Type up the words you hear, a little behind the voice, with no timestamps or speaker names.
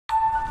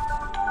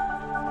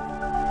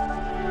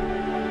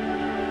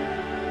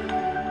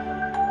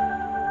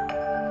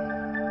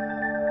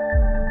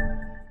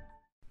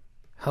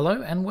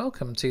Hello and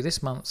welcome to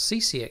this month's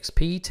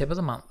CCXP Tip of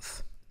the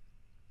Month.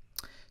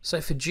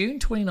 So for June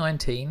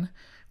 2019,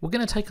 we're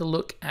going to take a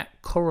look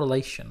at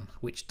correlation,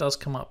 which does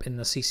come up in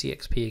the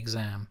CCXP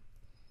exam.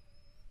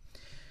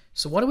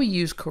 So why do we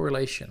use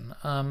correlation?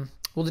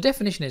 Well, the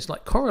definition is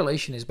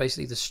correlation is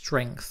basically the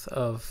strength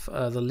of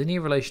the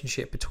linear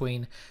relationship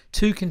between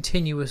two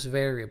continuous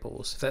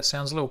variables. If that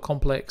sounds a little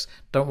complex,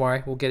 don't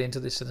worry, we'll get into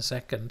this in a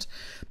second.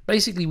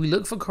 Basically, we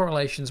look for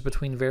correlations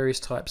between various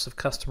types of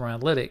customer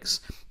analytics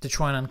to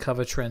try and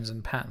uncover trends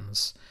and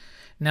patterns.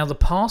 Now, the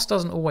past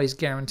doesn't always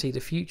guarantee the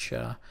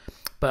future,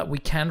 but we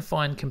can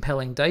find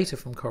compelling data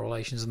from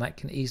correlations, and that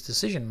can ease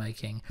decision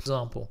making. For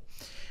example,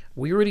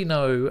 we already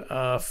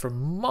know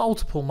from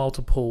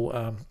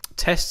multiple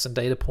tests and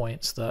data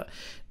points that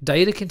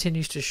data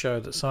continues to show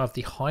that some of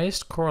the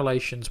highest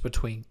correlations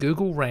between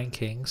Google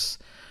rankings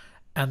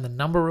and the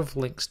number of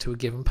links to a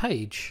given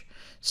page.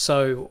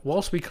 So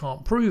whilst we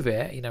can't prove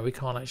it, we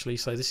can't actually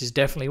say this is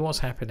definitely what's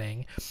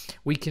happening,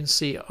 we can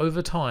see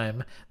over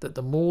time that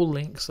the more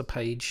links a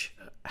page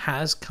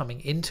has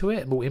coming into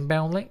it, more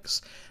inbound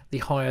links, the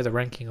higher the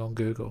ranking on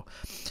Google.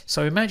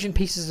 So imagine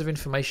pieces of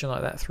information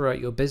like that throughout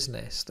your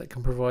business that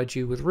can provide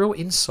you with real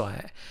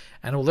insight.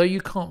 And although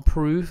you can't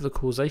prove the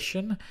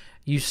causation,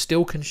 you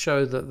still can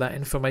show that that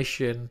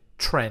information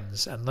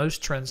trends, and those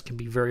trends can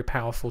be very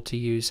powerful to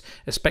use,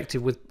 especially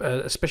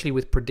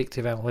with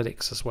predictive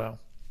analytics as well.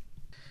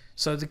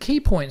 So the key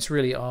points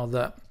really are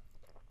that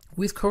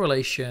with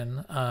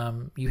correlation,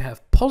 you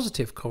have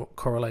positive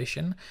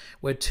correlation,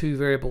 where two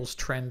variables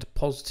trend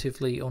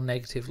positively or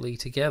negatively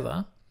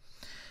together.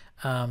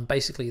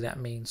 Basically, that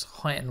means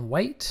height and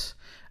weight.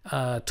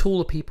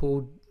 Taller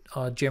people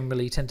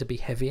generally tend to be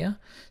heavier.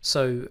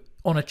 So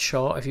on a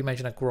chart, if you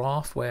imagine a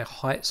graph where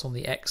height's on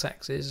the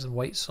x-axis and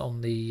weight's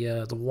on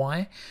the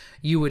y,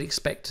 you would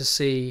expect to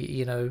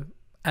see,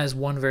 as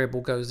one variable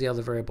goes, the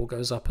other variable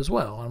goes up as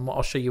well. And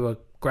I'll show you a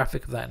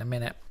graphic of that in a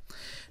minute.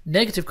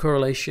 Negative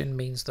correlation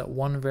means that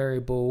one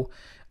variable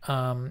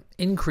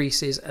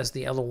increases as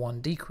the other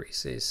one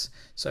decreases.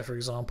 So for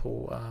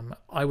example,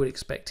 I would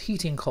expect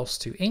heating costs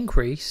to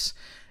increase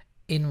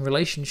in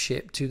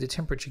relationship to the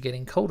temperature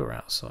getting colder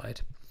outside.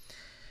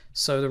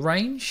 So the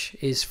range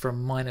is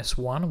from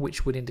 -1,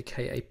 which would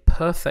indicate a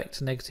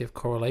perfect negative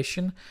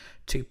correlation,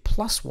 to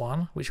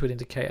 +1, which would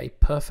indicate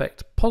a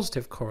perfect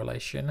positive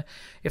correlation.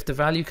 If the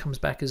value comes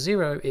back as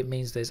 0, it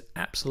means there's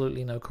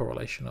absolutely no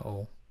correlation at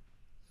all.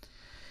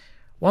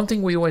 One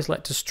thing we always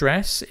like to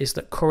stress is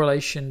that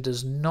correlation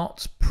does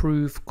not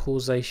prove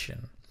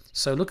causation.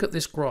 So look at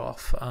this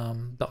graph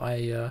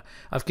that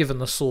I've given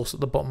the source at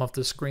the bottom of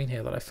the screen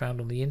here that I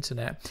found on the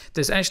internet.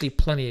 There's actually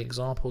plenty of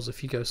examples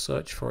if you go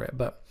search for it,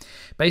 but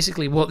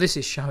basically what this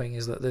is showing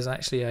is that there's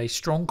actually a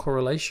strong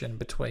correlation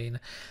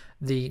between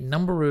the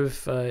number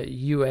of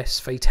US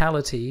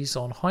fatalities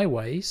on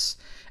highways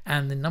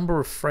and the number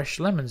of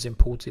fresh lemons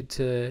imported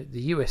to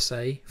the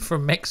USA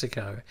from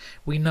Mexico.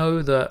 We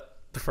know that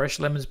the fresh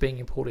lemons being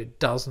imported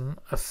doesn't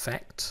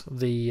affect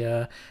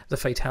the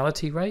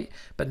fatality rate,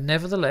 but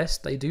nevertheless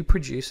they do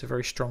produce a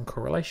very strong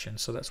correlation.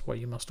 So that's why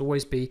you must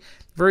always be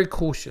very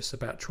cautious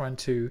about trying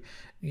to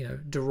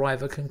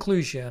derive a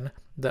conclusion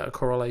that a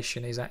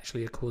correlation is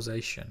actually a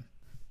causation.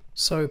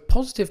 So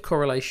positive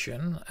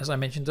correlation, as I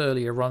mentioned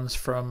earlier, runs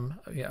from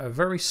a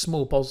very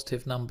small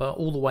positive number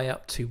all the way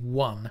up to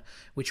 1,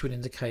 which would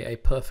indicate a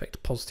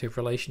perfect positive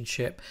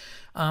relationship.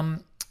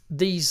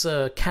 These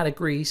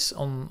categories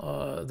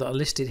that are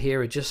listed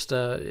here are just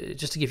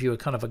to give you a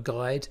kind of a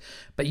guide,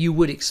 but you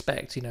would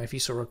expect, if you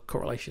saw a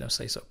correlation of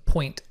say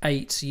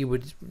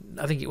 0.8,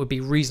 I think it would be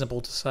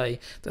reasonable to say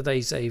that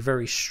there's a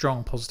very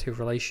strong positive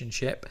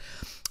relationship.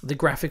 The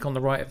graphic on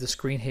the right of the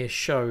screen here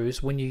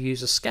shows when you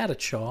use a scatter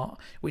chart,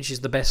 which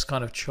is the best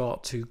kind of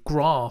chart to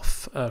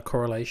graph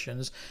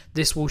correlations,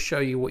 this will show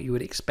you what you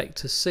would expect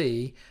to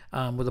see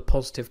with a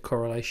positive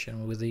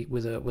correlation with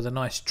a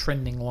nice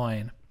trending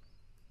line.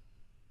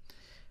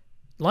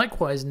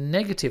 Likewise,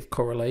 negative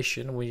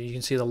correlation, where you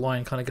can see the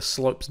line kind of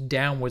slopes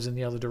downwards in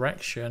the other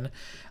direction,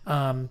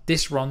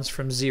 this runs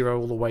from 0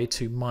 all the way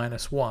to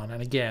 -1.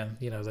 And again,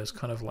 those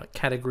kind of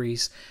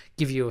categories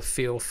give you a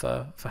feel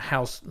for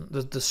how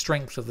the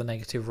strength of the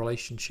negative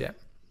relationship.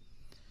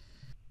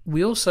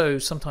 We also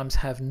sometimes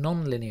have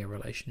nonlinear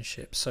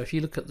relationships. So if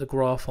you look at the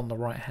graph on the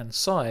right-hand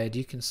side,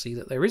 you can see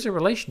that there is a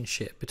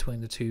relationship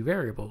between the two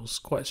variables,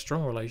 quite a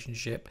strong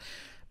relationship.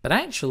 But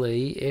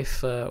actually,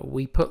 if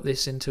we put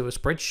this into a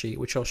spreadsheet,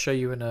 which I'll show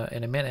you in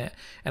a minute,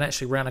 and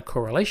actually ran a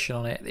correlation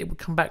on it, it would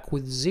come back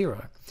with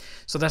 0.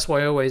 So that's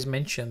why I always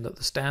mention that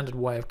the standard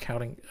way of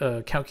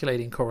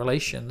calculating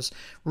correlations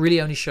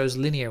really only shows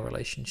linear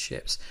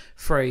relationships.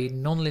 For a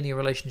nonlinear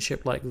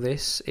relationship like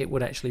this, it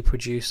would actually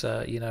produce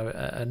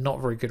a not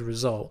very good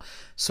result.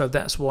 So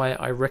that's why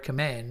I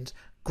recommend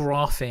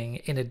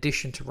graphing in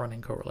addition to running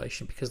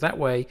correlation, because that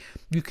way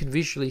you can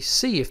visually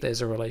see if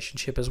there's a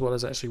relationship as well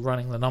as actually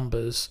running the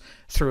numbers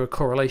through a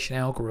correlation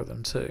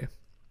algorithm too.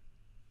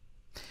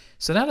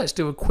 So now let's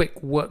do a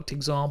quick worked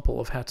example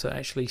of how to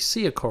actually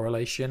see a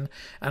correlation,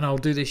 and I'll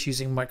do this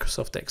using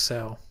Microsoft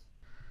Excel.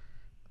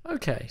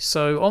 Okay,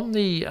 so on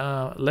the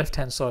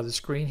left-hand side of the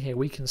screen here,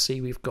 we can see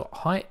we've got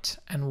height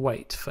and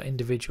weight for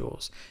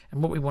individuals.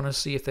 And what we want to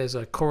see if there's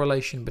a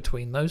correlation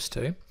between those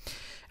two.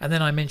 And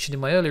then I mentioned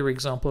in my earlier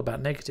example about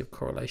negative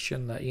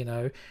correlation that, you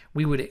know,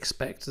 we would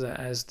expect that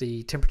as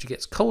the temperature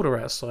gets colder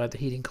outside, the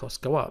heating costs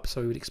go up. So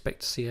we would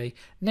expect to see a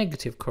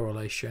negative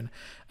correlation.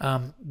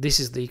 This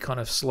is the kind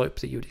of slope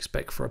that you would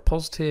expect for a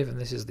positive, and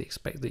this is the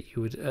slope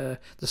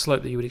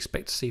that you would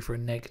expect to see for a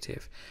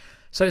negative.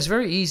 So it's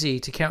very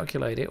easy to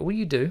calculate it. All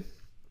you do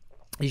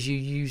is you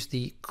use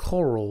the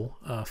Correl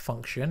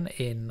function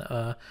in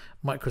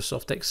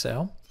Microsoft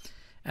Excel.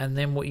 And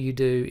then what you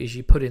do is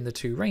you put in the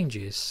two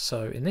ranges.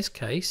 So in this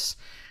case,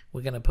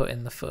 we're going to put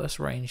in the first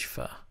range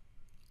for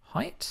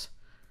height,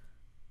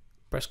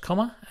 press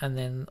comma, and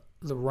then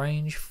the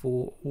range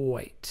for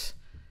weight.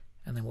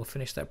 And then we'll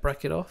finish that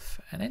bracket off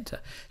and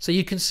enter. So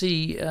you can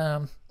see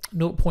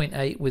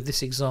 0.8 with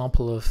this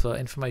example of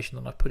information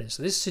that I've put in.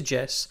 So this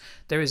suggests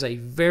there is a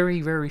very,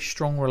 very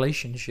strong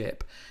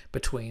relationship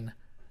between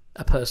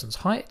a person's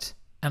height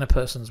and a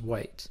person's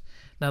weight.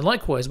 Now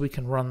likewise, we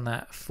can run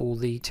that for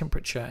the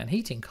temperature and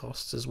heating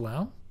costs as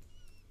well.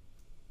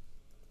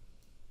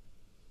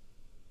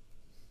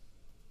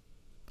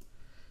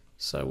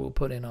 So we'll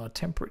put in our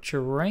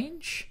temperature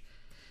range,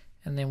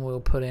 and then we'll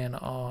put in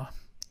our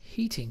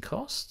heating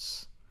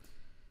costs.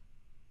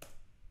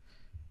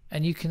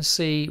 And you can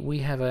see we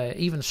have an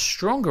even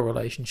stronger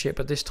relationship,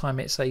 but this time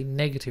it's a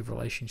negative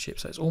relationship.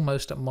 So it's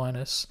almost at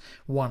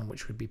 -1,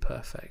 which would be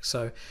perfect.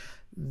 So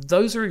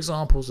those are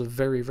examples of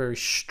very, very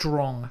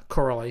strong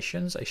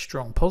correlations, a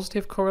strong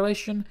positive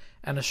correlation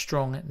and a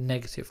strong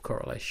negative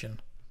correlation.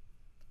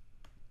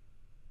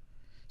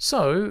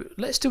 So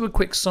let's do a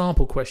quick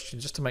sample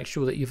question just to make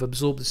sure that you've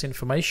absorbed this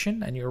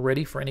information and you're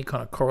ready for any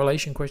kind of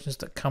correlation questions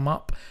that come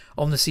up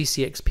on the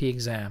CCXP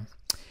exam.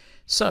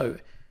 So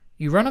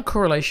you run a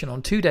correlation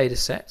on two data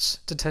sets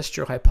to test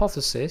your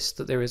hypothesis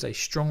that there is a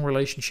strong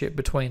relationship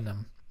between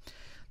them.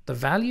 The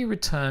value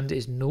returned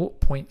is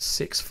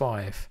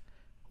 0.65.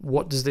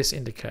 What does this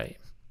indicate?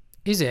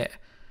 Is it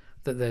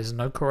that there's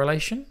no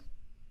correlation,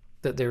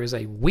 that there is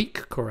a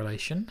weak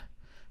correlation,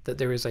 that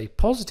there is a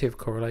positive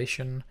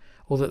correlation,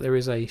 or that there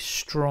is a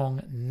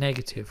strong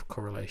negative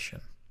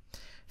correlation?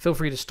 Feel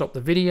free to stop the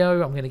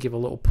video. I'm going to give a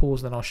little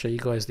pause, then I'll show you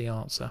guys the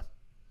answer.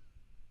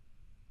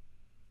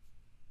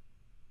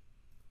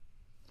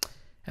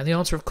 And the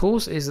answer, of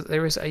course, is that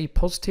there is a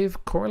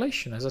positive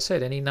correlation. As I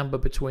said, any number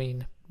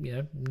between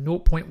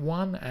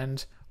 0.1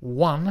 and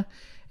 1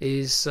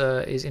 is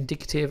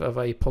indicative of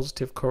a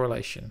positive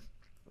correlation.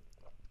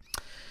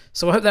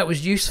 So I hope that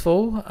was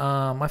useful.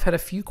 I've had a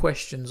few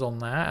questions on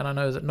that, and I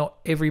know that not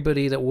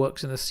everybody that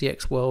works in the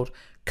CX world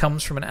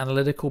comes from an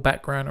analytical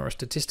background or a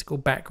statistical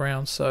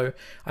background, so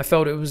I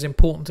felt it was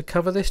important to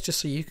cover this just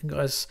so you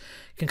guys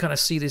can kind of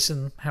see this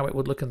and how it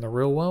would look in the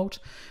real world.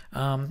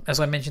 As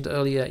I mentioned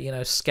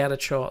earlier, scatter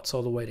charts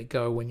are the way to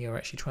go when you're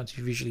actually trying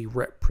to visually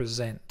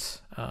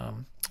represent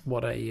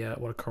what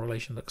a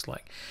correlation looks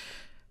like.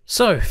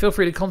 So feel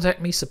free to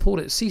contact me, support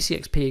at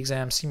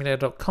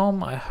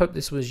ccxpexamsimulator.com. I hope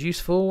this was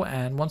useful,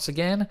 and once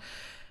again,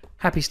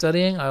 happy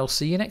studying. I'll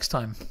see you next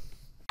time.